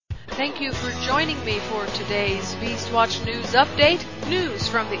Thank you for joining me for today's Beastwatch News Update. News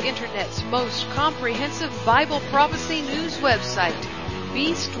from the Internet's most comprehensive Bible prophecy news website,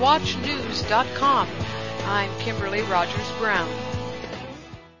 BeastWatchNews.com. I'm Kimberly Rogers Brown.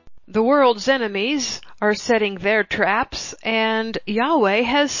 The world's enemies are setting their traps, and Yahweh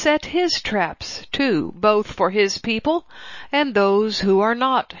has set his traps, too, both for his people and those who are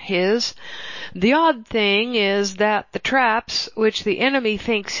not his. The odd thing is that the traps which the enemy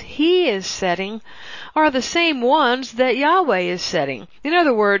thinks he is setting are the same ones that Yahweh is setting. In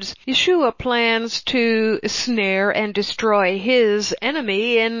other words, Yeshua plans to snare and destroy his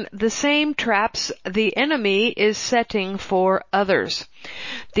enemy in the same traps the enemy is setting for others.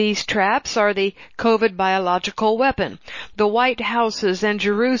 These traps are the COVID biological weapon, the White Houses and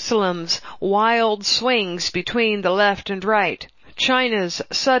Jerusalem's wild swings between the left and right, China's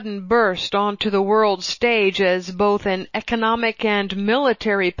sudden burst onto the world stage as both an economic and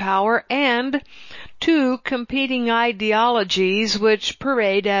military power, and two competing ideologies which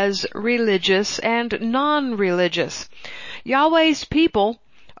parade as religious and non-religious. Yahweh's people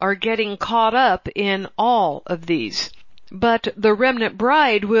are getting caught up in all of these. But the remnant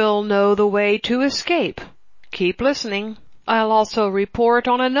bride will know the way to escape. Keep listening. I'll also report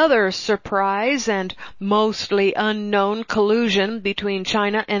on another surprise and mostly unknown collusion between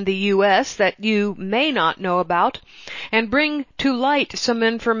China and the U.S. that you may not know about, and bring to light some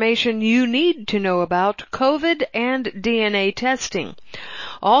information you need to know about COVID and DNA testing.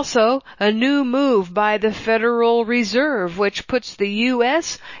 Also, a new move by the Federal Reserve which puts the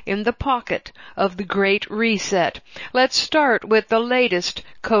U.S. in the pocket of the Great Reset. Let's start with the latest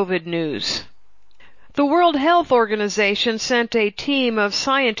COVID news. The World Health Organization sent a team of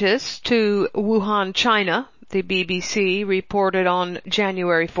scientists to Wuhan, China, the BBC reported on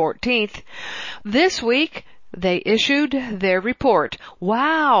January 14th. This week, they issued their report.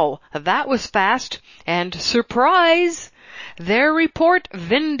 Wow, that was fast. And surprise! Their report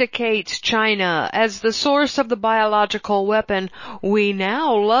vindicates China as the source of the biological weapon we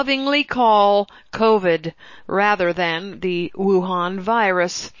now lovingly call COVID, rather than the Wuhan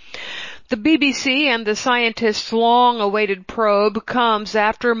virus. The BBC and the scientists' long-awaited probe comes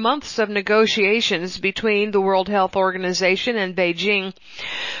after months of negotiations between the World Health Organization and Beijing.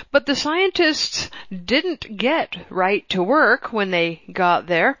 But the scientists didn't get right to work when they got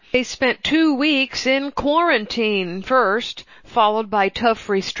there. They spent 2 weeks in quarantine first, followed by tough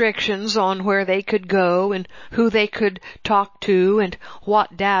restrictions on where they could go and who they could talk to and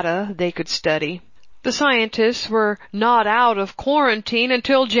what data they could study. The scientists were not out of quarantine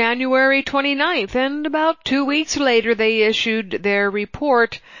until January 29th, and about 2 weeks later they issued their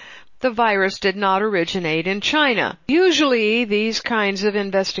report. The virus did not originate in China. Usually these kinds of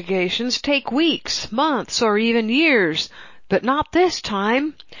investigations take weeks, months, or even years. But not this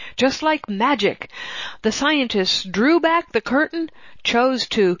time. Just like magic, the scientists drew back the curtain, chose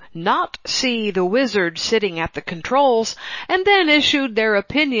to not see the wizard sitting at the controls, and then issued their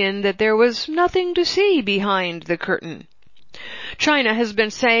opinion that there was nothing to see behind the curtain. China has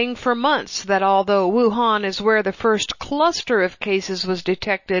been saying for months that although Wuhan is where the first cluster of cases was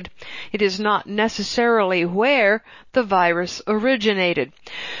detected, it is not necessarily where the virus originated.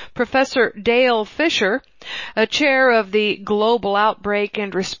 Professor Dale Fisher, a chair of the Global Outbreak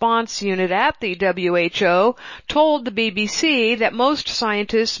and Response Unit at the WHO, told the BBC that most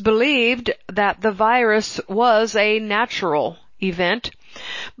scientists believed that the virus was a natural event,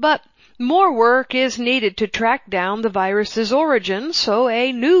 but more work is needed to track down the virus's origin, so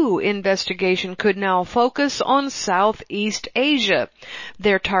a new investigation could now focus on Southeast Asia.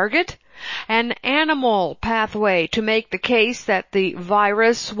 Their target? An animal pathway to make the case that the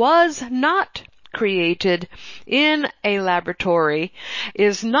virus was not created in a laboratory,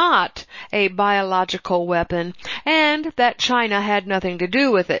 is not a biological weapon, and that China had nothing to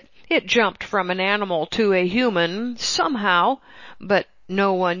do with it. It jumped from an animal to a human somehow, but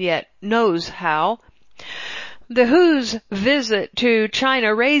no one yet knows how. The WHO's visit to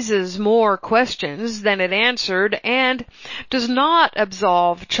China raises more questions than it answered and does not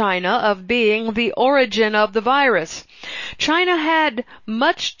absolve China of being the origin of the virus. China had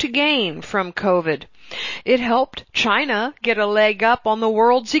much to gain from COVID. It helped China get a leg up on the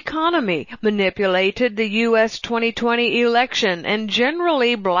world's economy, manipulated the U.S. 2020 election, and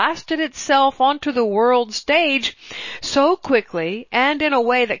generally blasted itself onto the world stage so quickly and in a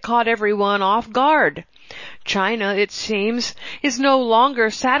way that caught everyone off guard. China, it seems, is no longer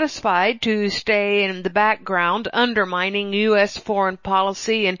satisfied to stay in the background undermining U.S. foreign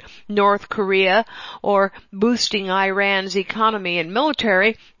policy in North Korea or boosting Iran's economy and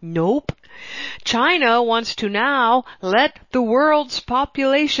military. Nope. China wants to now let the world's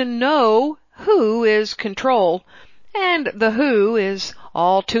population know who is control, and the WHO is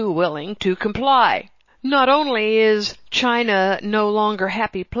all too willing to comply. Not only is China no longer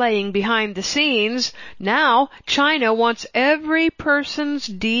happy playing behind the scenes, now China wants every person's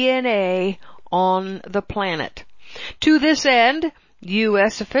DNA on the planet. To this end,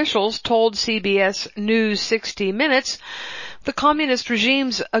 U.S. officials told CBS News 60 Minutes the communist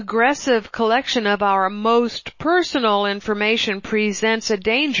regime's aggressive collection of our most personal information presents a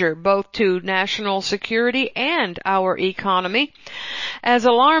danger both to national security and our economy. As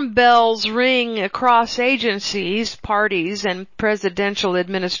alarm bells ring across agencies, parties, and presidential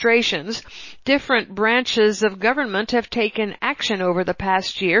administrations, different branches of government have taken action over the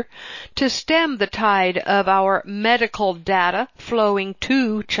past year to stem the tide of our medical data flowing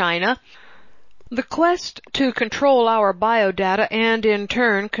to China. The quest to control our biodata and, in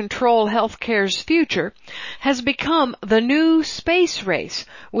turn, control healthcare's future has become the new space race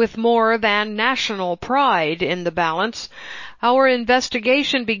with more than national pride in the balance. Our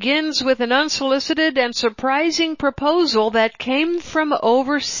investigation begins with an unsolicited and surprising proposal that came from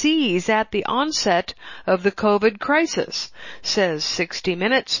overseas at the onset of the COVID crisis, says 60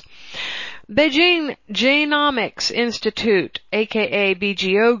 Minutes. Beijing Genomics Institute, aka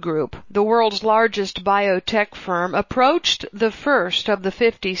BGO Group, the world's largest biotech firm, approached the first of the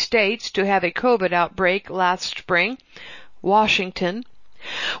 50 states to have a COVID outbreak last spring, Washington,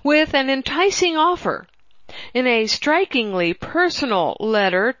 with an enticing offer. In a strikingly personal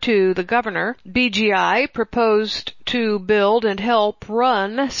letter to the governor, BGI proposed to build and help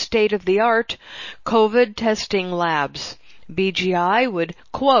run state-of-the-art COVID testing labs. BGI would,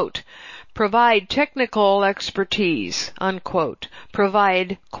 quote, provide technical expertise, unquote,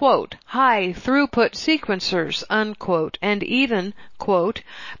 provide, quote, high throughput sequencers, unquote, and even, quote,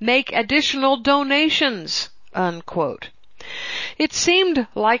 make additional donations, unquote. It seemed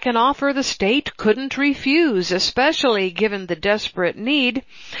like an offer the state couldn't refuse, especially given the desperate need,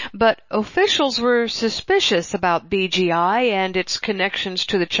 but officials were suspicious about BGI and its connections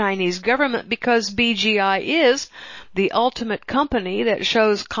to the Chinese government because BGI is the ultimate company that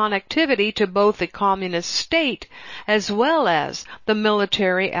shows connectivity to both the communist state as well as the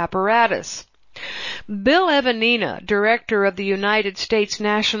military apparatus. Bill Evanina, director of the United States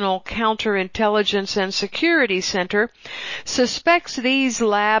National Counterintelligence and Security Center, suspects these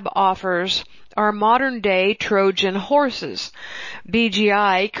lab offers are modern-day Trojan horses.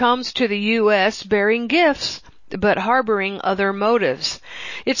 BGI comes to the U.S. bearing gifts, but harboring other motives.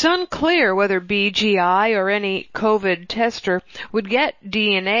 It's unclear whether BGI or any COVID tester would get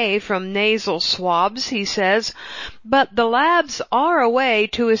DNA from nasal swabs, he says, but the labs are a way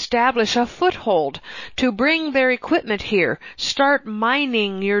to establish a foothold, to bring their equipment here, start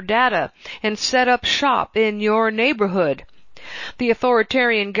mining your data, and set up shop in your neighborhood. The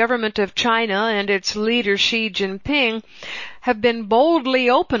authoritarian government of China and its leader Xi Jinping have been boldly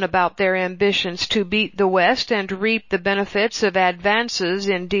open about their ambitions to beat the West and reap the benefits of advances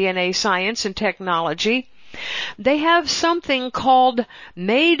in DNA science and technology. They have something called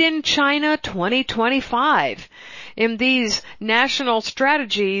Made in China 2025. In these national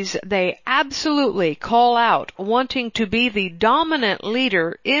strategies, they absolutely call out wanting to be the dominant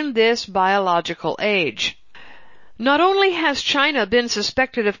leader in this biological age. Not only has China been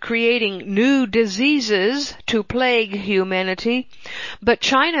suspected of creating new diseases to plague humanity, but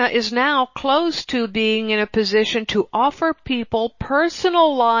China is now close to being in a position to offer people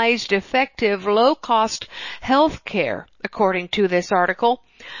personalized, effective, low-cost health care, according to this article.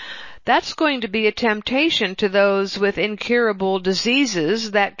 That's going to be a temptation to those with incurable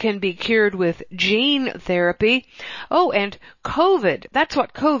diseases that can be cured with gene therapy. Oh, and COVID, that's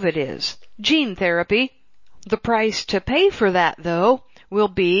what COVID is, gene therapy. The price to pay for that, though, will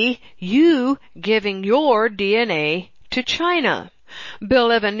be you giving your DNA to China.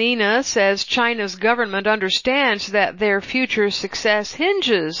 Bill Evanina says China's government understands that their future success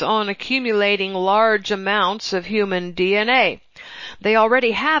hinges on accumulating large amounts of human DNA. They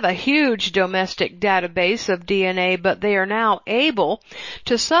already have a huge domestic database of DNA, but they are now able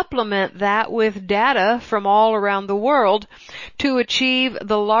to supplement that with data from all around the world to achieve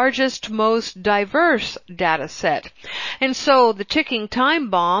the largest, most diverse data set. And so the ticking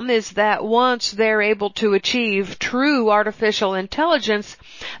time bomb is that once they're able to achieve true artificial intelligence,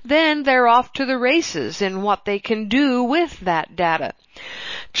 then they're off to the races in what they can do with that data.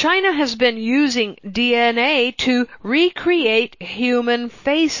 China has been using DNA to recreate human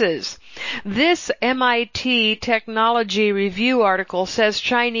faces. This MIT Technology Review article says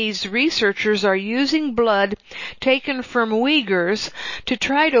Chinese researchers are using blood taken from Uyghurs to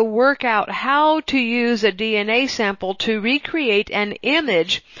try to work out how to use a DNA sample to recreate an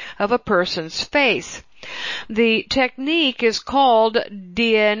image of a person's face. The technique is called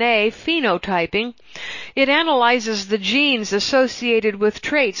DNA phenotyping. It analyzes the genes associated with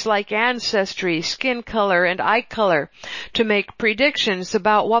traits like ancestry, skin color, and eye color to make predictions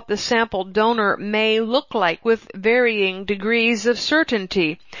about what the sample donor may look like with varying degrees of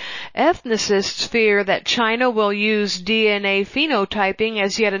certainty. Ethnicists fear that China will use DNA phenotyping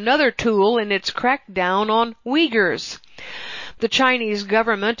as yet another tool in its crackdown on Uyghurs. The Chinese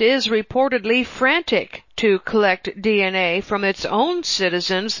government is reportedly frantic to collect DNA from its own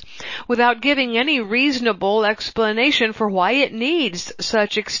citizens without giving any reasonable explanation for why it needs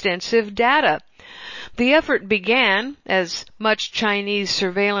such extensive data. The effort began, as much Chinese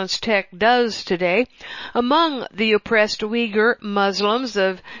surveillance tech does today, among the oppressed Uyghur Muslims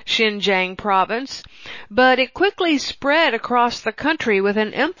of Xinjiang province, but it quickly spread across the country with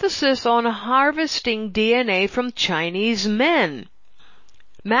an emphasis on harvesting DNA from Chinese men.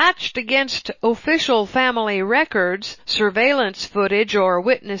 Matched against official family records, surveillance footage, or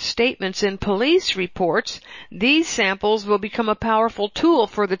witness statements in police reports, these samples will become a powerful tool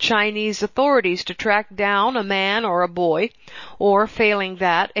for the Chinese authorities to track down a man or a boy, or failing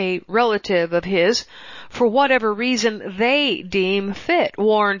that, a relative of his, for whatever reason they deem fit,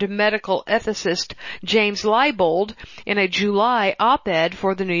 warned medical ethicist James Leibold in a July op-ed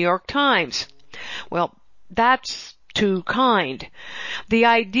for the New York Times. Well, that's too kind. The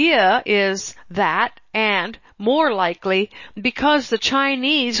idea is that, and more likely, because the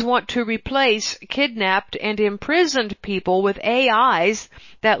Chinese want to replace kidnapped and imprisoned people with AIs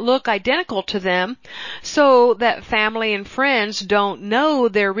that look identical to them, so that family and friends don't know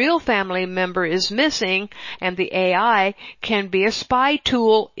their real family member is missing, and the AI can be a spy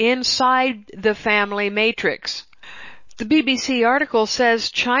tool inside the family matrix. The BBC article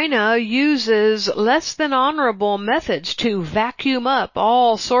says China uses less than honorable methods to vacuum up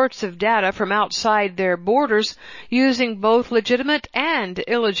all sorts of data from outside their borders using both legitimate and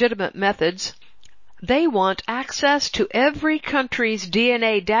illegitimate methods. They want access to every country's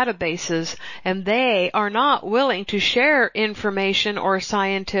DNA databases, and they are not willing to share information or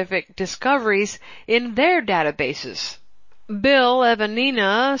scientific discoveries in their databases. Bill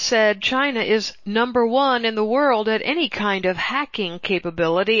Evanina said China is number one in the world at any kind of hacking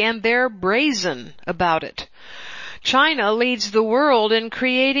capability, and they're brazen about it. China leads the world in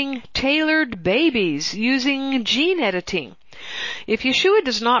creating tailored babies using gene editing. If Yeshua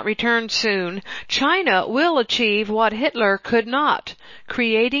does not return soon, China will achieve what Hitler could not,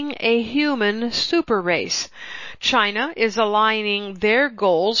 creating a human super race. China is aligning their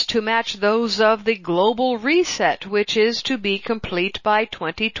goals to match those of the global reset, which is to be complete by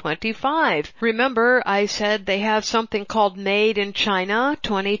 2025. Remember, I said they have something called Made in China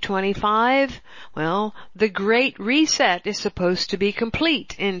 2025? Well, the Great Reset is supposed to be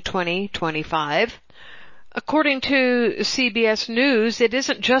complete in 2025. According to CBS News, it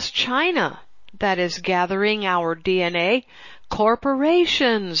isn't just China that is gathering our DNA.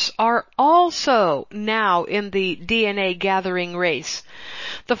 Corporations are also now in the DNA gathering race.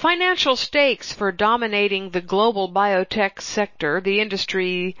 The financial stakes for dominating the global biotech sector, the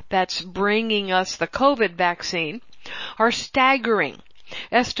industry that's bringing us the COVID vaccine, are staggering,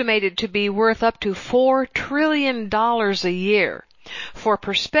 estimated to be worth up to $4 trillion a year. For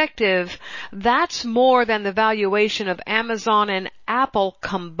perspective, that's more than the valuation of Amazon and Apple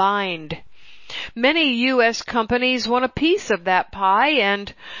combined. Many U.S. companies want a piece of that pie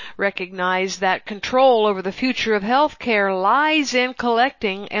and recognize that control over the future of healthcare lies in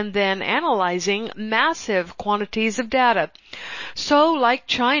collecting and then analyzing massive quantities of data. So, like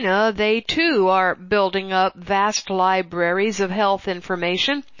China, they too are building up vast libraries of health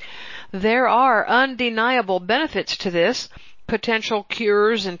information. There are undeniable benefits to this. Potential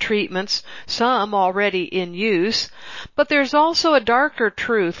cures and treatments, some already in use, but there's also a darker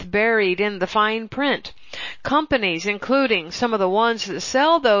truth buried in the fine print. Companies, including some of the ones that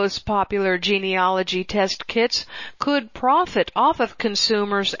sell those popular genealogy test kits, could profit off of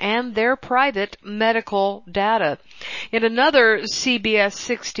consumers and their private medical data. In another CBS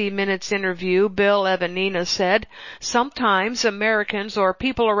 60 Minutes interview, Bill Evanina said, sometimes Americans or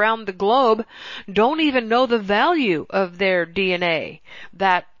people around the globe don't even know the value of their DNA,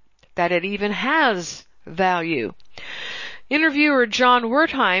 that it even has value. Interviewer John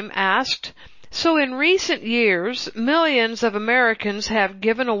Wertheim asked, So in recent years, millions of Americans have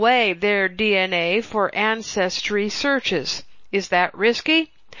given away their DNA for ancestry searches. Is that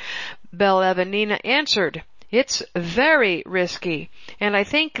risky? Belle Evanina answered, "It's very risky, and I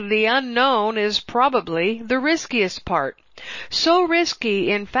think the unknown is probably the riskiest part. So risky,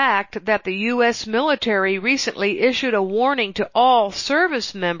 in fact, that the U.S. military recently issued a warning to all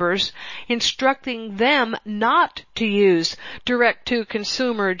service members instructing them not to use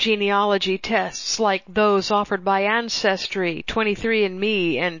direct-to-consumer genealogy tests like those offered by Ancestry,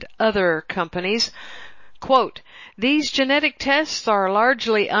 23andMe, and other companies. Quote, these genetic tests are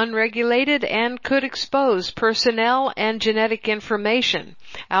largely unregulated and could expose personnel and genetic information.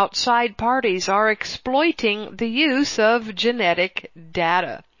 Outside parties are exploiting the use of genetic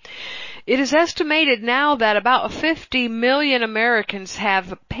data. It is estimated now that about 50 million Americans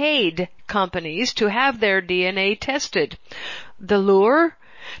have paid companies to have their DNA tested. The lure?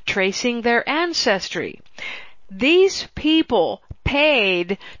 Tracing their ancestry. These people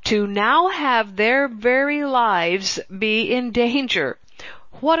paid to now have their very lives be in danger.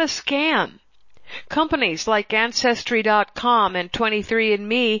 What a scam. Companies like Ancestry.com and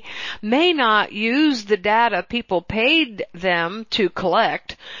 23andMe may not use the data people paid them to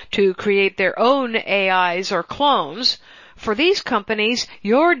collect to create their own AIs or clones. For these companies,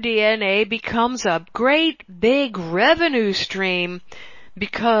 your DNA becomes a great big revenue stream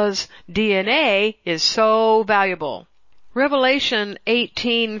because DNA is so valuable. Revelation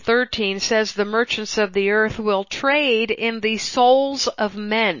 18:13 says the merchants of the earth will trade in the souls of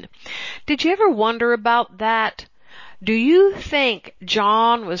men. Did you ever wonder about that? Do you think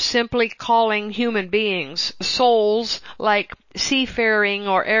John was simply calling human beings souls like seafaring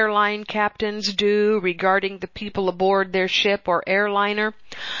or airline captains do regarding the people aboard their ship or airliner?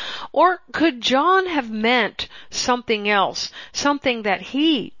 Or could John have meant something else, something that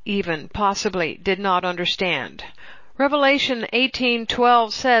he even possibly did not understand? Revelation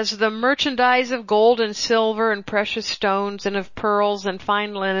 18:12 says, the merchandise of gold and silver and precious stones and of pearls and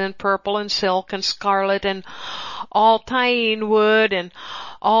fine linen, purple and silk and scarlet and all tine wood and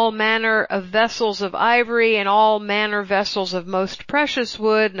all manner of vessels of ivory and all manner vessels of most precious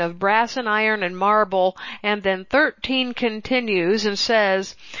wood and of brass and iron and marble. And then 13 continues and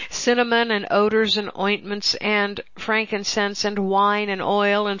says, cinnamon and odors and ointments and frankincense and wine and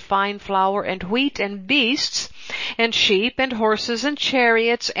oil and fine flour and wheat and beasts and sheep and horses and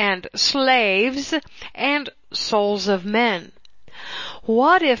chariots and slaves and souls of men.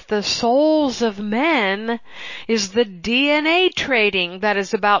 What if the souls of men is the DNA trading that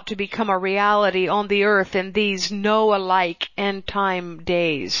is about to become a reality on the earth in these Noah-like end-time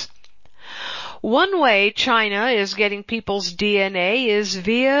days? One way China is getting people's DNA is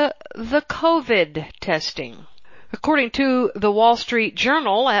via the COVID testing. According to the Wall Street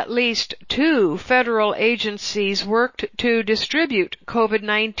Journal, at least 2 federal agencies worked to distribute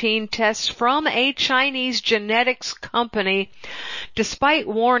COVID-19 tests from a Chinese genetics company, despite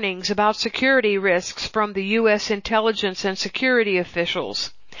warnings about security risks from the U.S. intelligence and security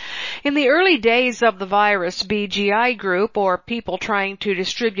officials. In the early days of the virus, BGI Group, or people trying to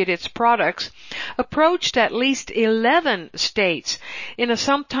distribute its products, approached at least 11 states in a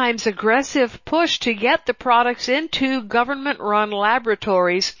sometimes aggressive push to get the products into government-run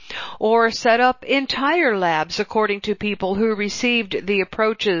laboratories or set up entire labs, according to people who received the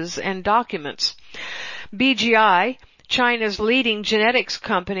approaches and documents. BGI, China's leading genetics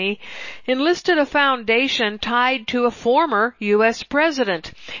company, enlisted a foundation tied to a former U.S.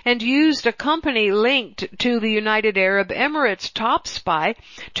 president and used a company linked to the United Arab Emirates top spy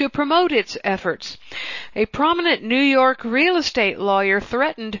to promote its efforts. A prominent New York real estate lawyer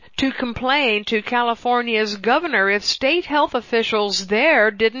threatened to complain to California's governor if state health officials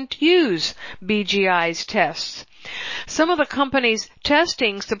there didn't use BGI's tests. Some of the company's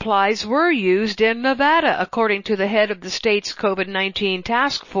testing supplies were used in Nevada, according to the head of the state's COVID-19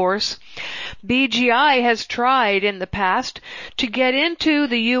 task force. BGI has tried in the past to get into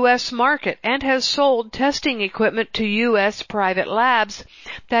the U.S. market and has sold testing equipment to U.S. private labs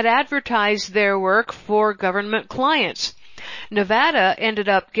that advertise their work for government clients. Nevada ended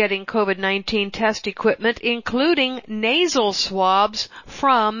up getting COVID-19 test equipment, including nasal swabs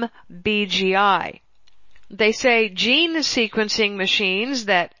from BGI. They say gene sequencing machines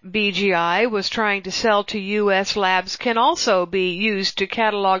that BGI was trying to sell to U.S. labs can also be used to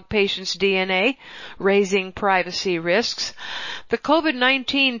catalog patients' DNA, raising privacy risks. The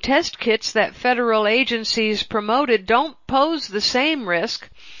COVID-19 test kits that federal agencies promoted don't pose the same risk.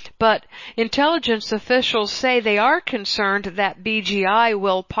 but intelligence officials say they are concerned that BGI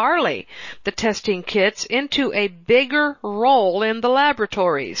will parlay the testing kits into a bigger role in the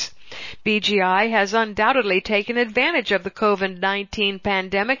laboratories. BGI has undoubtedly taken advantage of the COVID-19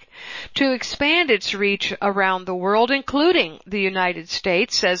 pandemic to expand its reach around the world, including the United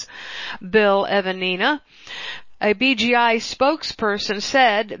States, says Bill Evanina. A BGI spokesperson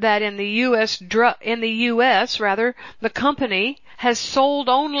said that in the U.S., the company has sold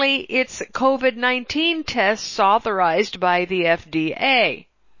only its COVID-19 tests authorized by the FDA.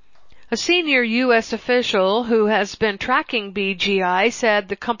 A senior U.S. official who has been tracking BGI said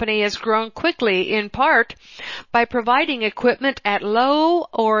the company has grown quickly in part by providing equipment at low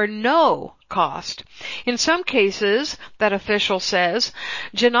or no cost. In some cases, that official says,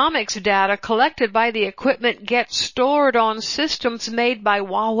 genomics data collected by the equipment gets stored on systems made by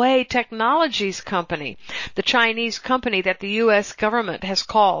Huawei Technologies Company, the Chinese company that the U.S. government has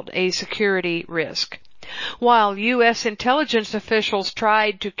called a security risk. While U.S. intelligence officials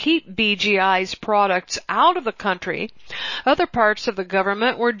tried to keep BGI's products out of the country, other parts of the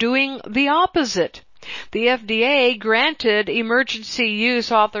government were doing the opposite. The FDA granted emergency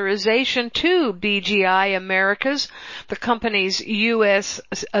use authorization to BGI Americas, the company's U.S.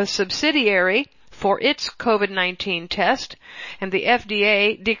 subsidiary, for its COVID-19 test, and the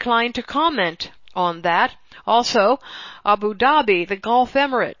FDA declined to comment on that. Also, Abu Dhabi, the Gulf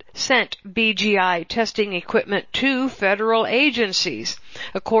Emirate, sent BGI testing equipment to federal agencies,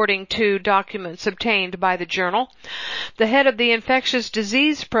 according to documents obtained by the Journal. The head of the infectious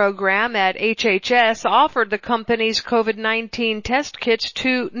disease program at HHS offered the company's COVID-19 test kits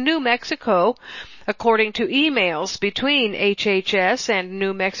to New Mexico, according to emails between HHS and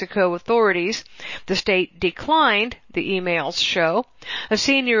New Mexico authorities. The state declined, the emails show. A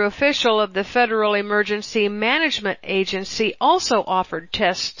senior official of the Federal Emergency Management Agency also offered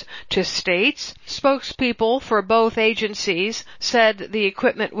tests to states. Spokespeople for both agencies said the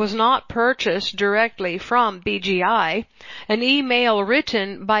equipment was not purchased directly from BGI. An email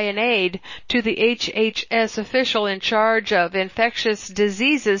written by an aide to the HHS official in charge of infectious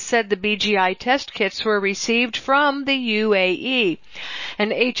diseases said the BGI test kits were received from the UAE.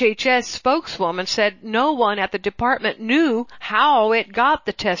 An HHS spokeswoman said no one at the department knew how it got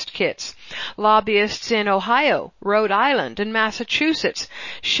the test kits. Lobbyists in Ohio, Rhode Island, and Massachusetts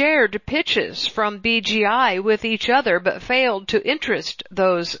shared pitches from BGI with each other but failed to interest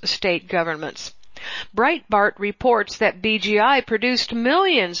those state governments. Breitbart reports that BGI produced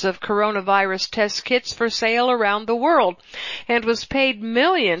millions of coronavirus test kits for sale around the world and was paid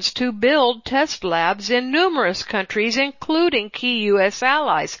millions to build test labs in numerous countries, including key U.S.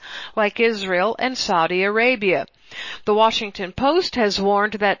 allies like Israel and Saudi Arabia. The Washington Post has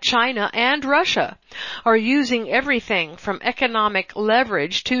warned that China and Russia are using everything from economic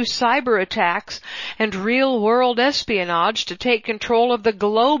leverage to cyber attacks and real-world espionage to take control of the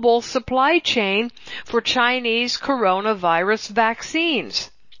global supply chain for Chinese coronavirus vaccines.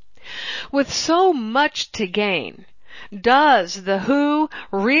 With so much to gain, does the WHO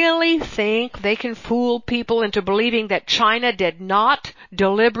really think they can fool people into believing that China did not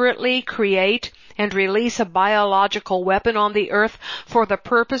deliberately create and release a biological weapon on the earth for the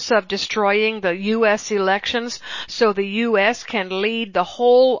purpose of destroying the U.S. elections so the U.S. can lead the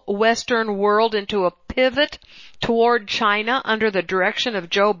whole Western world into a pivot toward China under the direction of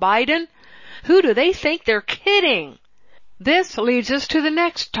Joe Biden? Who do they think they're kidding? This leads us to the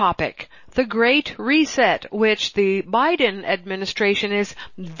next topic, the Great Reset, which the Biden administration is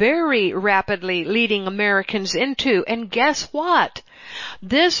very rapidly leading Americans into. And guess what?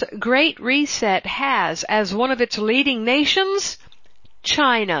 This Great Reset has, as one of its leading nations,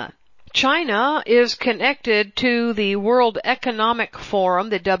 China. China is connected to the World Economic Forum,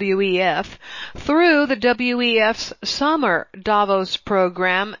 the WEF, through the WEF's Summer Davos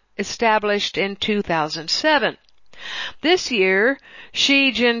program established in 2007. This year,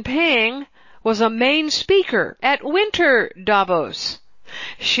 Xi Jinping was a main speaker at Winter Davos.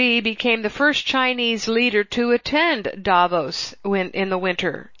 Xi became the first Chinese leader to attend Davos in the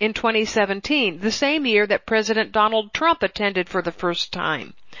winter in 2017, the same year that President Donald Trump attended for the first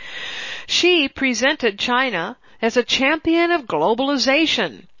time. Xi presented China as a champion of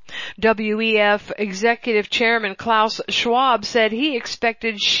globalization. WEF Executive Chairman Klaus Schwab said he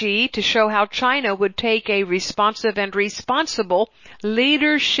expected Xi to show how China would take a responsive and responsible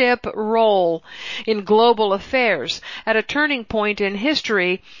leadership role in global affairs at a turning point in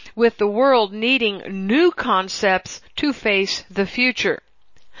history, with the world needing new concepts to face the future.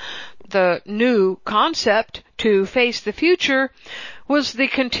 The new concept to face the future was the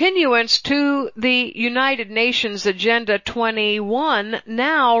continuance to the United Nations Agenda 21,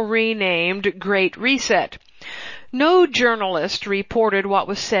 now renamed Great Reset. No journalist reported what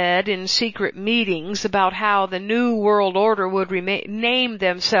was said in secret meetings about how the New World Order would name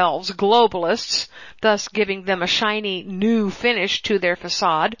themselves globalists, thus giving them a shiny new finish to their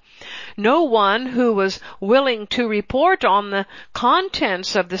facade. No one who was willing to report on the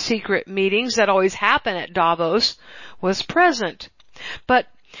contents of the secret meetings that always happen at Davos was present. But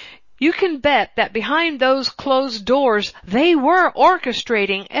you can bet that behind those closed doors, they were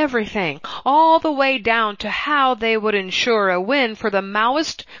orchestrating everything, all the way down to how they would ensure a win for the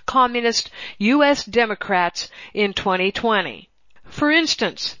Maoist communist U.S. Democrats in 2020. For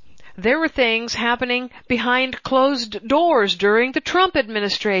instance, there were things happening behind closed doors during the Trump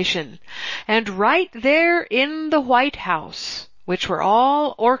administration, and right there in the White House, which were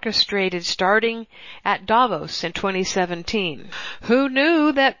all orchestrated starting at Davos in 2017. Who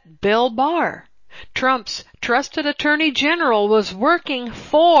knew that Bill Barr, Trump's trusted attorney general, was working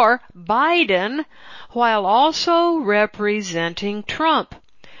for Biden while also representing Trump?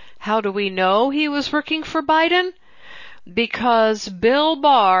 How do we know he was working for Biden? Because Bill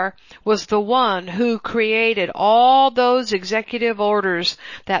Barr was the one who created all those executive orders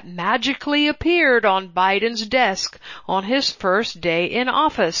that magically appeared on Biden's desk on his first day in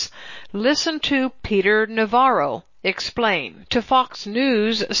office. Listen to Peter Navarro explain to Fox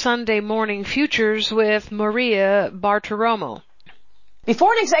News Sunday Morning Futures with Maria Bartiromo.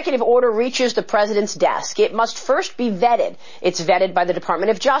 Before an executive order reaches the president's desk, it must first be vetted. It's vetted by the Department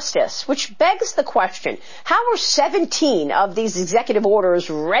of Justice, which begs the question, how are 17 of these executive orders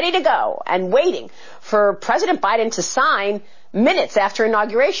ready to go and waiting for President Biden to sign minutes after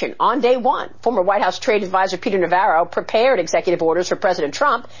inauguration on day one? Former White House trade advisor Peter Navarro prepared executive orders for President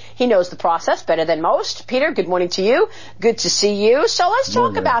Trump. He knows the process better than most. Peter, good morning to you. Good to see you. So let's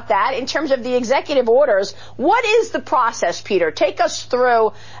talk about that in terms of the executive orders. What is the process, Peter? Take us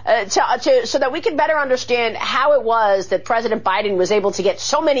through so that we can better understand how it was that President Biden was able to get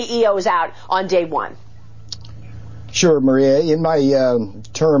so many EOs out on day one. Sure, Maria. In my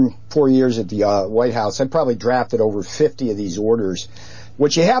term, 4 years at the White House, I probably drafted over 50 of these orders.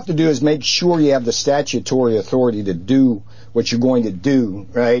 What you have to do is make sure you have the statutory authority to do what you're going to do,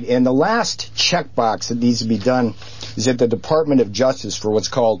 right? And the last checkbox that needs to be done is at the Department of Justice for what's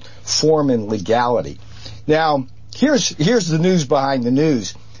called form and legality. Now, here's the news behind the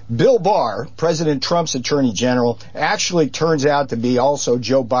news. Bill Barr, President Trump's Attorney General, actually turns out to be also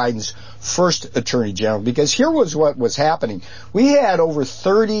Joe Biden's first Attorney General, because here was what was happening. We had over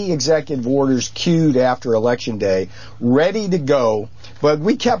 30 executive orders queued after Election Day, ready to go, but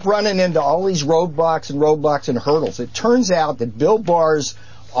we kept running into all these roadblocks and hurdles. It turns out that Bill Barr's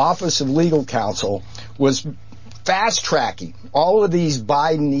Office of Legal Counsel was fast-tracking all of these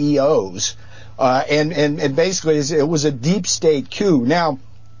Biden EOs, and basically it was a deep state coup. Now,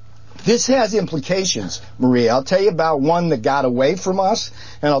 this has implications, Maria. I'll tell you about one that got away from us,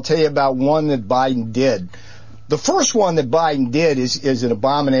 and I'll tell you about one that Biden did. The first one that Biden did is an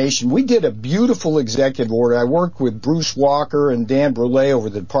abomination. We did a beautiful executive order. I worked with Bruce Walker and Dan Brule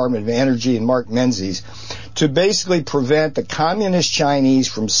over the Department of Energy and Mark Menzies to basically prevent the communist Chinese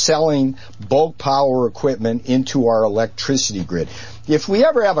from selling bulk power equipment into our electricity grid. If we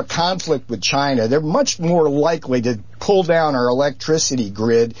ever have a conflict with China, they're much more likely to pull down our electricity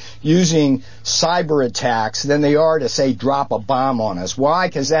grid using cyber attacks than they are to, say, drop a bomb on us. Why?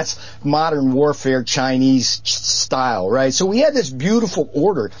 Because that's modern warfare Chinese style, right? So we had this beautiful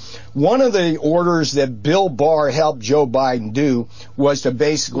order. One of the orders that Bill Barr helped Joe Biden do was to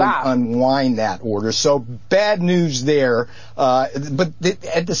basically unwind that order. So bad news there. But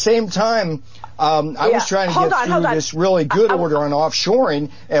at the same time, I was trying to get through this really good order on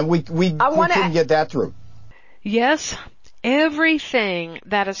offshoring, and we couldn't get that through. Yes, everything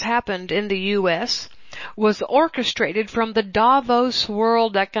that has happened in the U.S. was orchestrated from the Davos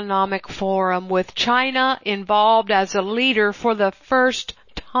World Economic Forum, with China involved as a leader for the first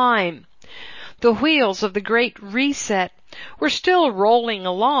time. The wheels of the Great Reset were still rolling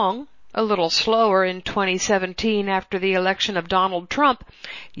along, a little slower in 2017 after the election of Donald Trump,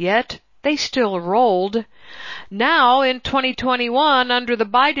 yet they still rolled. Now, in 2021, under the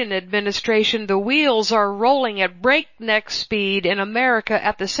Biden administration, the wheels are rolling at breakneck speed in America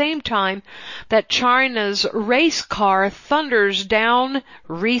at the same time that China's race car thunders down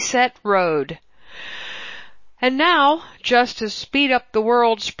Reset Road. And now, just to speed up the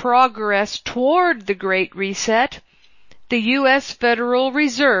world's progress toward the Great Reset, the U.S. Federal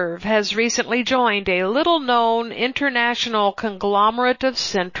Reserve has recently joined a little-known international conglomerate of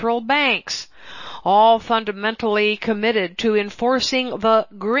central banks. all fundamentally committed to enforcing the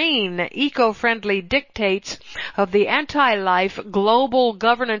green, eco-friendly dictates of the anti-life global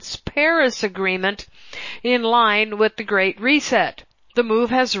governance Paris Agreement in line with the Great Reset. The move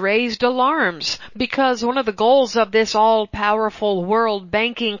has raised alarms because one of the goals of this all-powerful world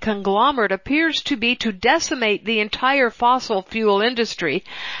banking conglomerate appears to be to decimate the entire fossil fuel industry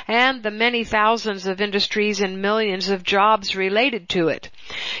and the many thousands of industries and millions of jobs related to it.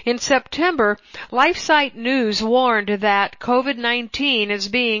 In September, LifeSite News warned that COVID-19 is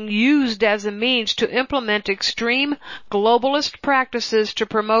being used as a means to implement extreme globalist practices to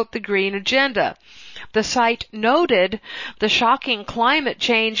promote the green agenda. The site noted the shocking climate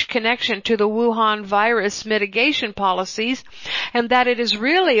change connection to the Wuhan virus mitigation policies and that it is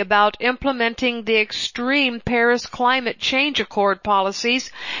really about implementing the extreme Paris Climate Change Accord policies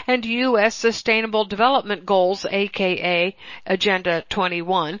and U.S. Sustainable Development Goals, aka Agenda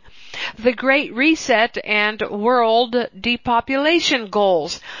 21, the Great Reset and World Depopulation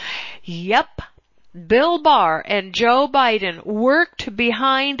Goals. Yep. Bill Barr and Joe Biden worked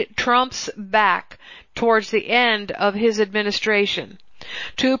behind Trump's back towards the end of his administration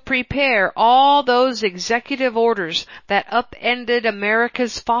to prepare all those executive orders that upended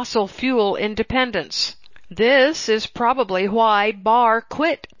America's fossil fuel independence. This is probably why Barr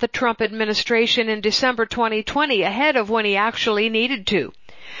quit the Trump administration in December 2020 ahead of when he actually needed to.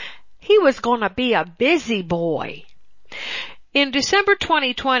 He was going to be a busy boy. In December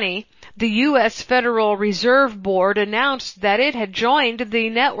 2020, the U.S. Federal Reserve Board announced that it had joined the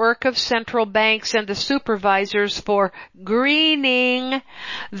network of central banks and the supervisors for greening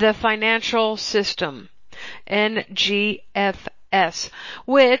the financial system, NGFS,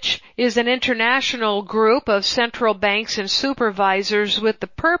 which is an international group of central banks and supervisors with the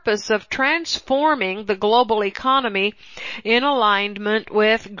purpose of transforming the global economy in alignment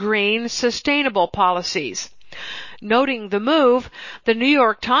with green, sustainable policies. Noting the move, the New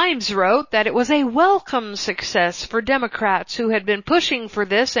York Times wrote that it was a welcome success for Democrats who had been pushing for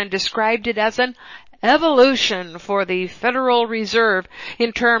this and described it as an evolution for the Federal Reserve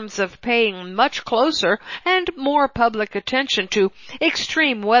in terms of paying much closer and more public attention to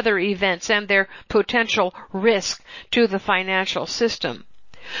extreme weather events and their potential risk to the financial system.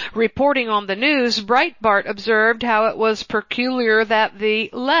 Reporting on the news, Breitbart observed how it was peculiar that the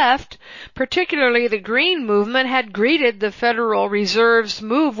left, particularly the Green movement, had greeted the Federal Reserve's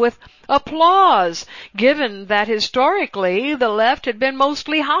move with applause, given that historically the left had been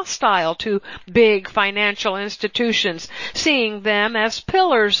mostly hostile to big financial institutions, seeing them as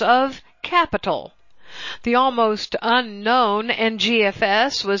pillars of capital. The almost unknown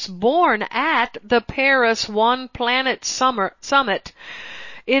NGFS was born at the Paris One Planet Summit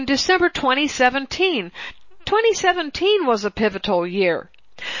in December 2017. 2017 was a pivotal year,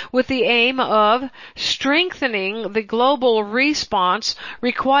 with the aim of strengthening the global response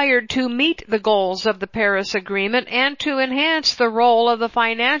required to meet the goals of the Paris Agreement and to enhance the role of the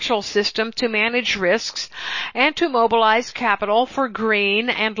financial system to manage risks and to mobilize capital for green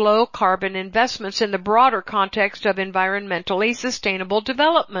and low-carbon investments in the broader context of environmentally sustainable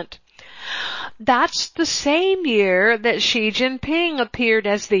development. That's the same year that Xi Jinping appeared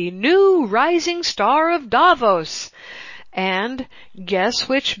as the new rising star of Davos. And guess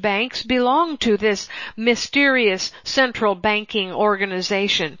which banks belong to this mysterious central banking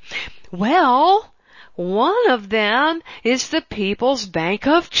organization? Well, one of them is the People's Bank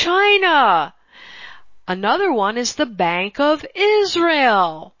of China. Another one is the Bank of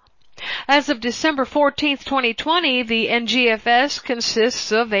Israel. As of December 14th, 2020, the NGFS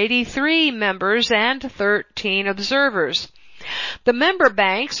consists of 83 members and 13 observers. The member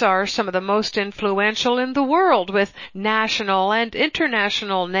banks are some of the most influential in the world, with national and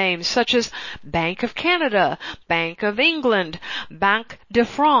international names such as Bank of Canada, Bank of England, Banque de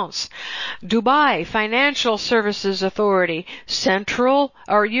France, Dubai Financial Services Authority,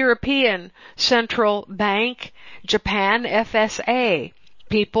 European Central Bank, Japan FSA,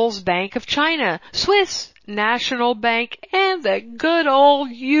 People's Bank of China, Swiss National Bank, and the good old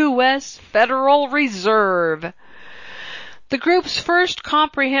U.S. Federal Reserve. The group's first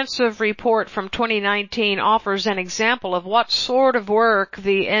comprehensive report from 2019 offers an example of what sort of work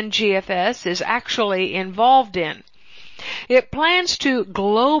the NGFS is actually involved in. It plans to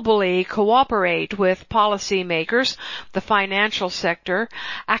globally cooperate with policymakers, the financial sector,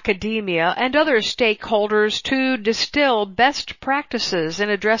 academia, and other stakeholders to distill best practices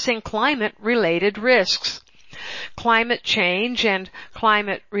in addressing climate-related risks. Climate change and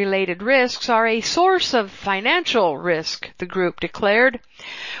climate-related risks are a source of financial risk, the group declared.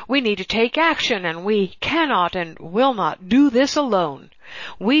 We need to take action, and we cannot and will not do this alone.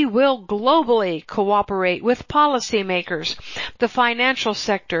 We will globally cooperate with policymakers, the financial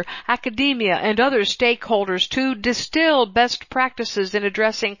sector, academia, and other stakeholders to distill best practices in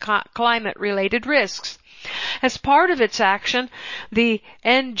addressing climate-related risks. As part of its action, the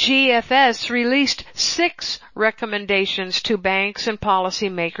NGFS released 6 recommendations to banks and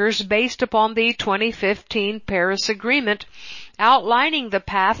policymakers based upon the 2015 Paris Agreement, outlining the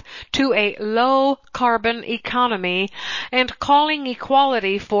path to a low-carbon economy and calling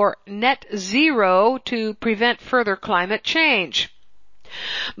equality for net zero to prevent further climate change.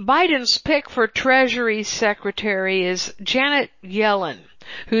 Biden's pick for Treasury Secretary is Janet Yellen,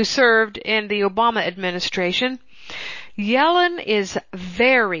 who served in the Obama administration. Yellen is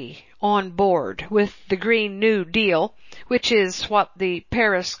very on board with the Green New Deal, which is what the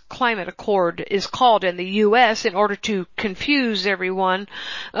Paris Climate Accord is called in the U.S. in order to confuse everyone,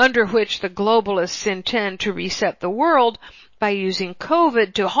 under which the globalists intend to reset the world by using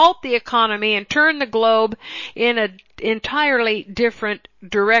COVID to halt the economy and turn the globe in an entirely different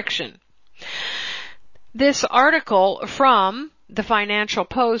direction. This article from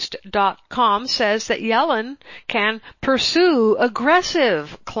thefinancialpost.com says that Yellen can pursue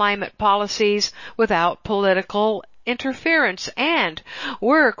aggressive climate policies without political interference and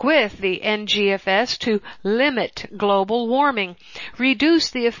work with the NGFS to limit global warming, reduce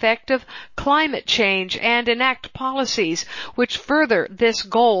the effect of climate change, and enact policies which further this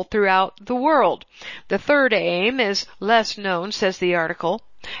goal throughout the world. The third aim is less known, says the article,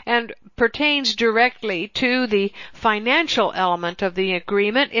 and pertains directly to the financial element of the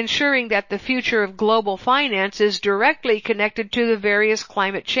agreement, ensuring that the future of global finance is directly connected to the various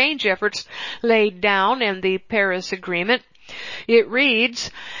climate change efforts laid down in the Paris Agreement. It reads,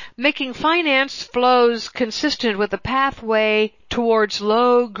 making finance flows consistent with the pathway towards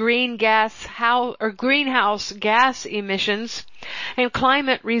low greenhouse gas emissions and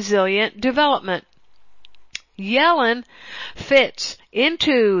climate resilient development. Yellen fits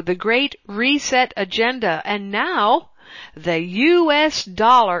into the Great Reset agenda, and now the U.S.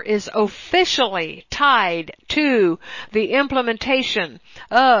 dollar is officially tied to the implementation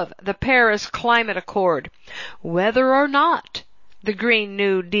of the Paris Climate Accord, whether or not the Green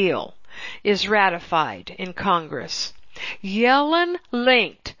New Deal is ratified in Congress. Yellen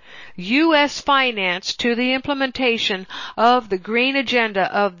linked U.S. finance to the implementation of the green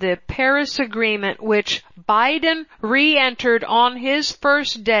agenda of the Paris Agreement, which Biden re-entered on his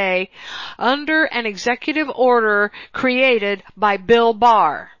first day under an executive order created by Bill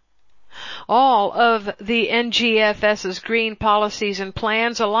Barr. All of the NGFS's green policies and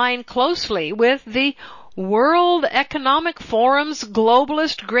plans align closely with the World Economic Forum's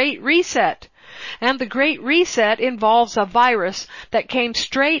globalist Great Reset. And the Great Reset involves a virus that came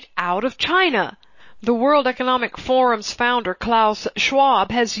straight out of China. The World Economic Forum's founder, Klaus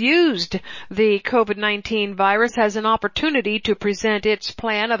Schwab, has used the COVID-19 virus as an opportunity to present its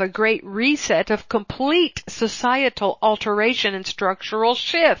plan of a great reset of complete societal alteration and structural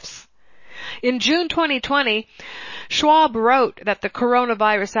shifts. In June 2020, Schwab wrote that the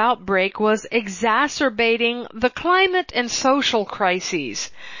coronavirus outbreak was exacerbating the climate and social crises,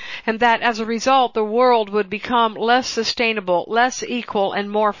 and that as a result the world would become less sustainable, less equal,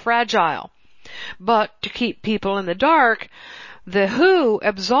 and more fragile. But to keep people in the dark, the WHO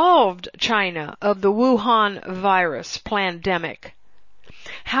absolved China of the Wuhan virus pandemic.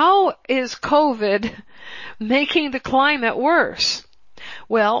 How is COVID making the climate worse?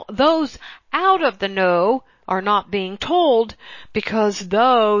 Well, those out of the know are not being told because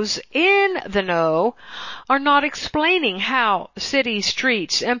those in the know are not explaining how city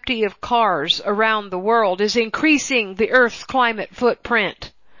streets empty of cars around the world is increasing the Earth's climate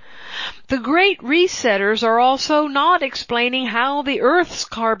footprint. The Great Resetters are also not explaining how the Earth's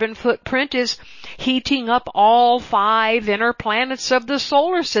carbon footprint is heating up all 5 inner planets of the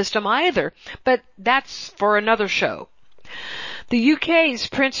solar system either, but that's for another show. The UK's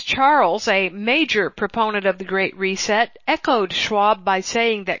Prince Charles, a major proponent of the Great Reset, echoed Schwab by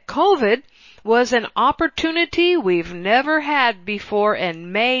saying that COVID was an opportunity we've never had before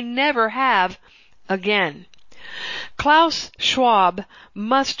and may never have again. Klaus Schwab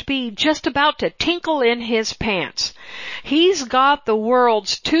must be just about to tinkle in his pants. He's got the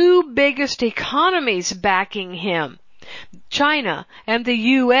world's 2 biggest economies backing him, China and the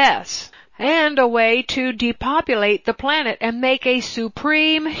U.S., and a way to depopulate the planet and make a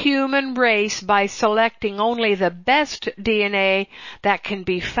supreme human race by selecting only the best DNA that can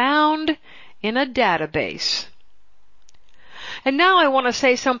be found in a database. And now I want to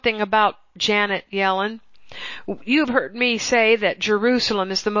say something about Janet Yellen. You've heard me say that Jerusalem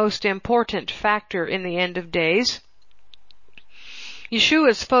is the most important factor in the end of days.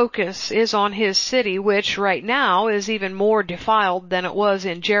 Yeshua's focus is on his city, which right now is even more defiled than it was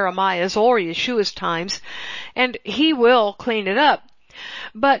in Jeremiah's or Yeshua's times, and he will clean it up.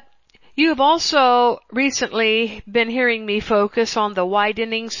 But you have also recently been hearing me focus on the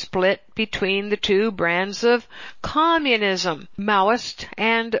widening split between the two brands of communism, Maoist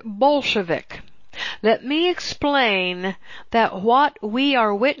and Bolshevik. Let me explain that what we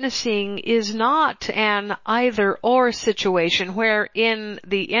are witnessing is not an either-or situation wherein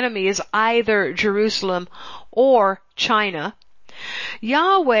the enemy is either Jerusalem or China.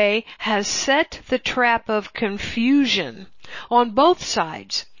 Yahweh has set the trap of confusion on both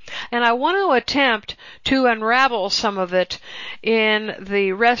sides, and I want to attempt to unravel some of it in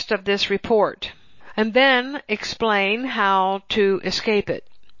the rest of this report, and then explain how to escape it.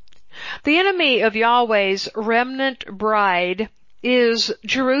 The enemy of Yahweh's remnant bride is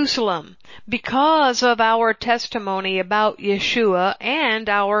Jerusalem because of our testimony about Yeshua and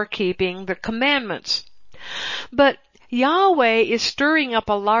our keeping the commandments. But Yahweh is stirring up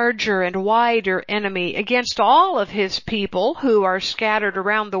a larger and wider enemy against all of his people who are scattered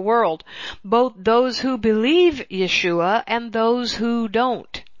around the world, both those who believe Yeshua and those who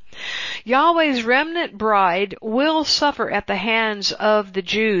don't. Yahweh's remnant bride will suffer at the hands of the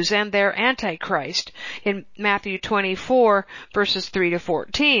Jews and their Antichrist in Matthew 24 verses 3 to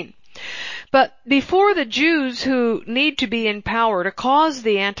 14. But before the Jews who need to be in power to cause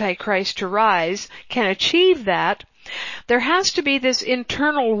the Antichrist to rise can achieve that, there has to be this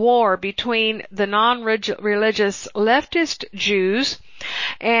internal war between the non-religious leftist Jews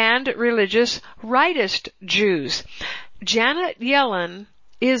and religious rightist Jews. Janet Yellen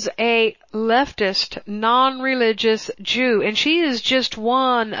is a leftist, non-religious Jew, and she is just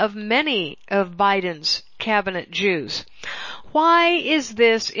one of many of Biden's cabinet Jews. Why is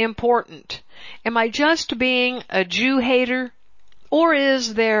this important? Am I just being a Jew hater? Or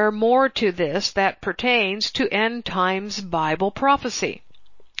is there more to this that pertains to end times Bible prophecy?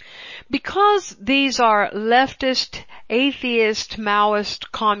 Because these are leftist, atheist, Maoist,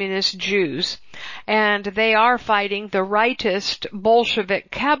 communist Jews, and they are fighting the rightist,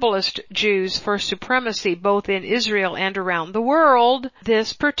 Bolshevik, Kabbalist Jews for supremacy both in Israel and around the world,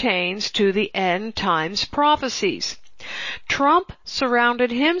 this pertains to the end times prophecies. Trump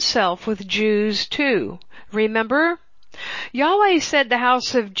surrounded himself with Jews too. Remember? Yahweh said the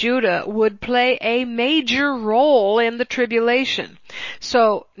house of Judah would play a major role in the tribulation.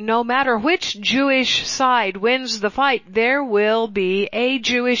 So no matter which Jewish side wins the fight, there will be a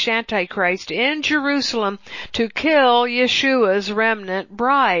Jewish Antichrist in Jerusalem to kill Yeshua's remnant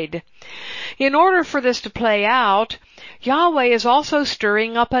bride. In order for this to play out, Yahweh is also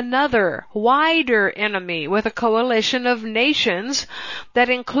stirring up another, wider enemy with a coalition of nations that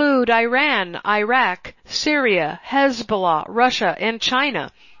include Iran, Iraq, Syria, Hezbollah, Russia, and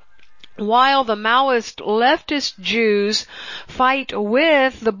China. While the Maoist leftist Jews fight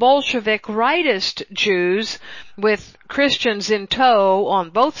with the Bolshevik rightist Jews, with Christians in tow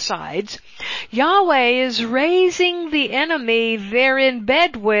on both sides, Yahweh is raising the enemy they're in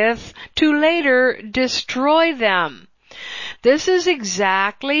bed with to later destroy them. This is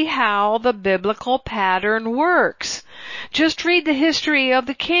exactly how the biblical pattern works. Just read the history of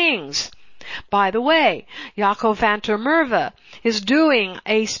the kings. By the way, Yaakov van der Merwe is doing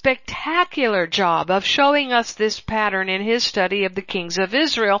a spectacular job of showing us this pattern in his study of the kings of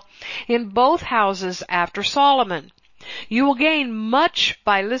Israel in both houses after Solomon. You will gain much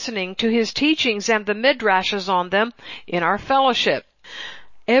by listening to his teachings and the midrashes on them in our fellowship.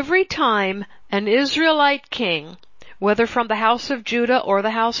 Every time an Israelite king, whether from the house of Judah or the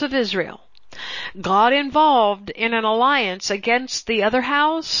house of Israel, got involved in an alliance against the other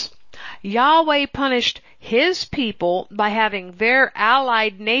house, Yahweh punished his people by having their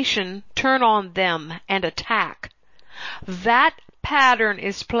allied nation turn on them and attack. That pattern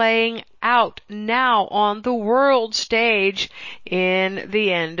is playing out now on the world stage in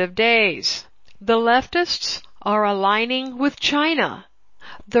the end of days. The leftists are aligning with China.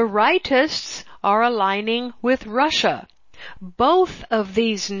 The rightists are aligning with Russia. Both of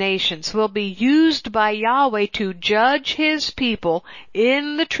these nations will be used by Yahweh to judge his people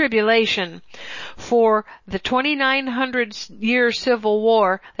in the tribulation for the 2900-year civil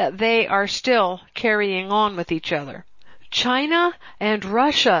war that they are still carrying on with each other. China and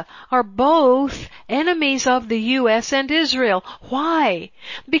Russia are both enemies of the U.S. and Israel. Why?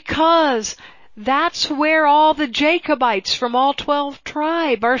 Because that's where all the Jacobites from all 12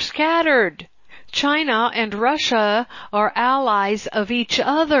 tribes are scattered. China and Russia are allies of each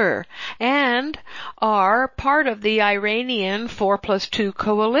other and are part of the Iranian 4+2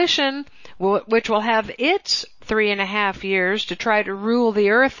 coalition, which will have its 3.5 years to try to rule the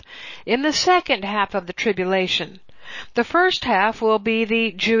earth in the second half of the tribulation. The first half will be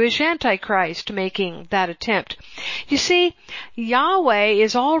the Jewish Antichrist making that attempt. You see, Yahweh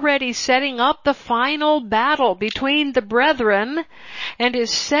is already setting up the final battle between the brethren and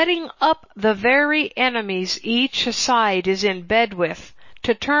is setting up the very enemies each side is in bed with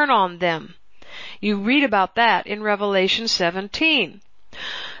to turn on them. You read about that in Revelation 17.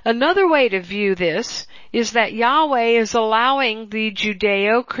 Another way to view this is that Yahweh is allowing the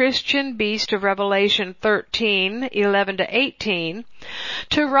Judeo-Christian beast of Revelation 13:11-18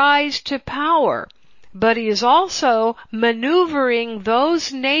 to rise to power, but he is also maneuvering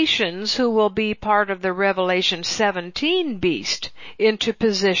those nations who will be part of the Revelation 17 beast into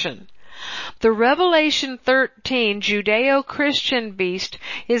position. The Revelation 13 Judeo-Christian beast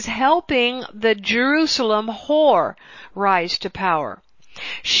is helping the Jerusalem whore rise to power.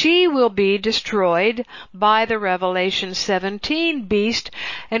 She will be destroyed by the Revelation 17 beast,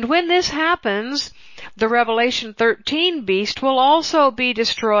 and when this happens, the Revelation 13 beast will also be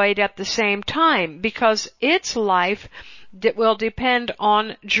destroyed at the same time, because its life will depend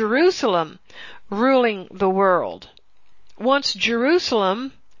on Jerusalem ruling the world. Once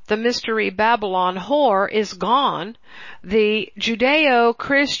Jerusalem, the mystery Babylon whore, is gone, the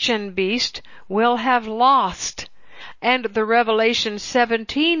Judeo-Christian beast will have lost, and the Revelation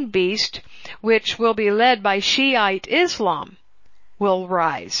 17 beast, which will be led by Shiite Islam, will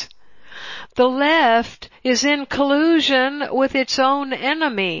rise. The left is in collusion with its own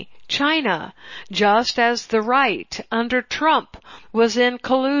enemy, China, just as the right under Trump was in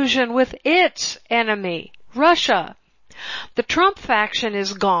collusion with its enemy, Russia. The Trump faction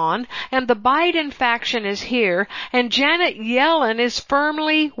is gone, and the Biden faction is here, and Janet Yellen is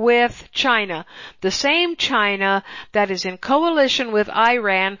firmly with China, the same China that is in coalition with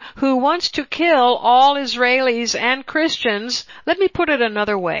Iran, who wants to kill all Israelis and Christians. Let me put it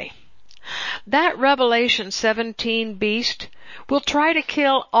another way. That Revelation 17 beast will try to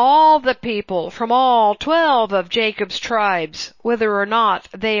kill all the people from all 12 of Jacob's tribes, whether or not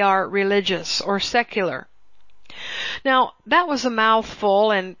they are religious or secular. Now, that was a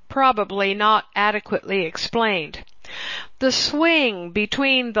mouthful and probably not adequately explained. The swing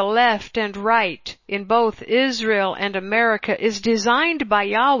between the left and right in both Israel and America is designed by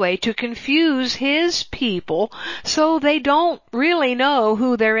Yahweh to confuse His people so they don't really know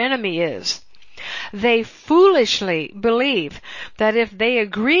who their enemy is. They foolishly believe that if they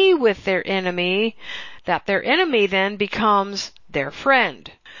agree with their enemy, that their enemy then becomes their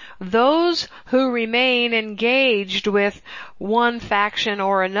friend. Those who remain engaged with one faction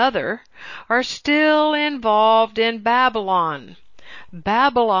or another are still involved in Babylon.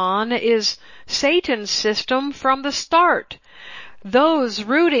 Babylon is Satan's system from the start. Those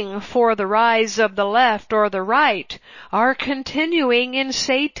rooting for the rise of the left or the right are continuing in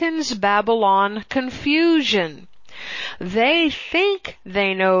Satan's Babylon confusion. They think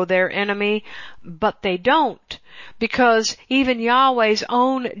they know their enemy, but they don't, because even Yahweh's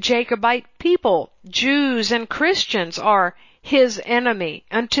own Jacobite people, Jews and Christians, are His enemy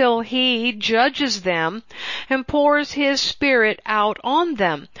until He judges them and pours His Spirit out on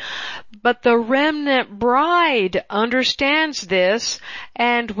them. But the remnant bride understands this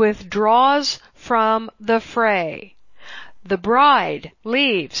and withdraws from the fray. The bride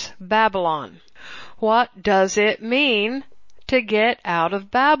leaves Babylon. What does it mean to get out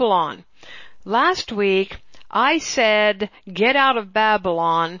of Babylon? Last week, I said get out of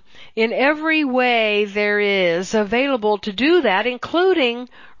Babylon in every way there is available to do that, including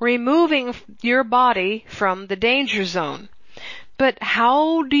removing your body from the danger zone. But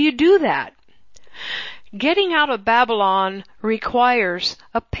how do you do that? Getting out of Babylon requires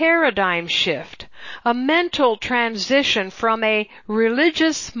a paradigm shift, a mental transition from a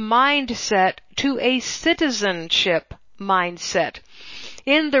religious mindset to a citizenship mindset.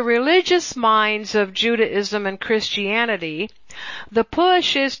 In the religious minds of Judaism and Christianity, the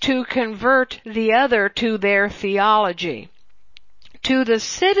push is to convert the other to their theology. To the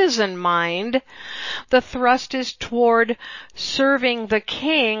citizen mind, the thrust is toward serving the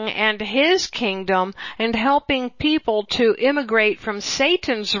king and his kingdom and helping people to immigrate from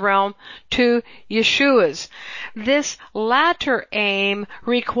Satan's realm to Yeshua's. This latter aim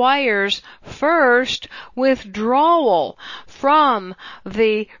requires first withdrawal from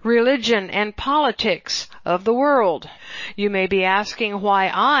the religion and politics of the world. You may be asking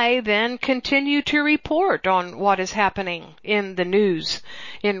why I then continue to report on what is happening in the news,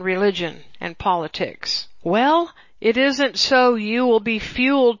 in religion and politics. Well, It isn't so you will be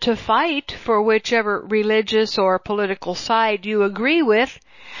fueled to fight for whichever religious or political side you agree with.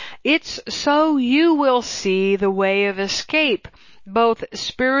 It's so you will see the way of escape, both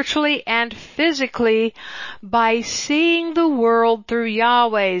spiritually and physically, by seeing the world through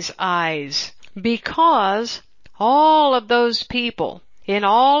Yahweh's eyes. Because all of those people, in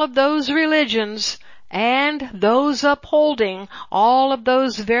all of those religions, and those upholding all of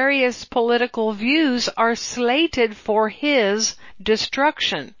those various political views are slated for his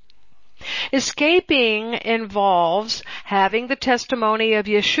destruction. Escaping involves having the testimony of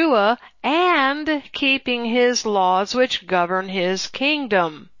Yeshua and keeping his laws which govern his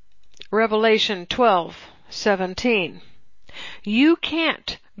kingdom. Revelation 12:17. You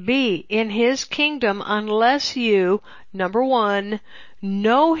can't be in his kingdom unless you, number one,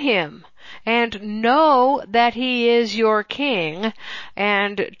 know him and know that he is your king,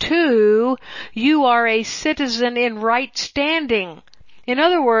 and two, you are a citizen in right standing. In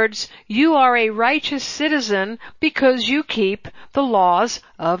other words, you are a righteous citizen because you keep the laws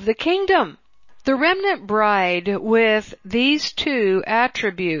of the kingdom. The remnant bride with these two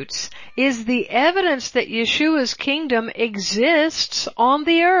attributes is the evidence that Yeshua's kingdom exists on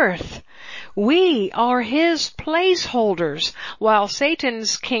the earth. We are his placeholders while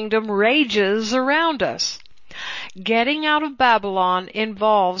Satan's kingdom rages around us. Getting out of Babylon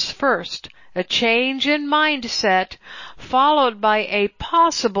involves first a change in mindset, followed by a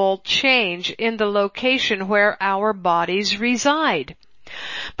possible change in the location where our bodies reside.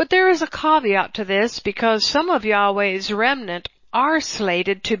 But there is a caveat to this because some of Yahweh's remnant are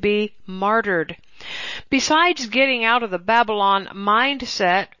slated to be martyred. Besides getting out of the Babylon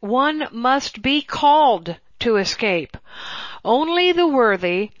mindset, one must be called to escape. Only the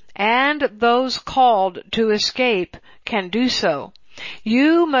worthy and those called to escape can do so.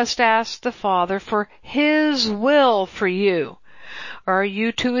 You must ask the Father for his will for you. Are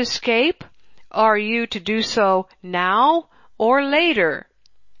you to escape? Are you to do so now or later?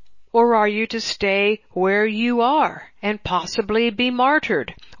 Or are you to stay where you are and possibly be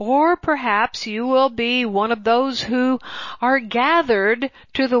martyred? Or perhaps you will be one of those who are gathered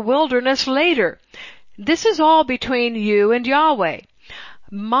to the wilderness later. This is all between you and Yahweh.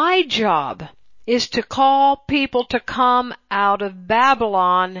 My job is to call people to come out of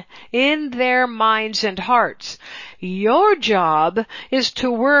Babylon in their minds and hearts. Your job is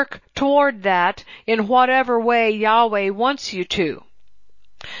to work toward that in whatever way Yahweh wants you to.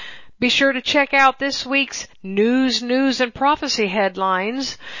 Be sure to check out this week's News, and Prophecy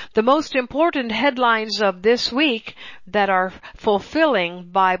headlines, the most important headlines of this week that are fulfilling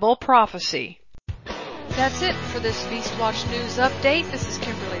Bible prophecy. That's it for this Beast Watch News Update. This is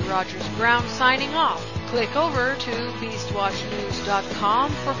Kimberly Rogers Brown signing off. Click over to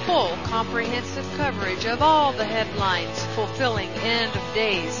beastwatchnews.com for full comprehensive coverage of all the headlines fulfilling end of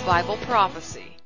days Bible prophecy.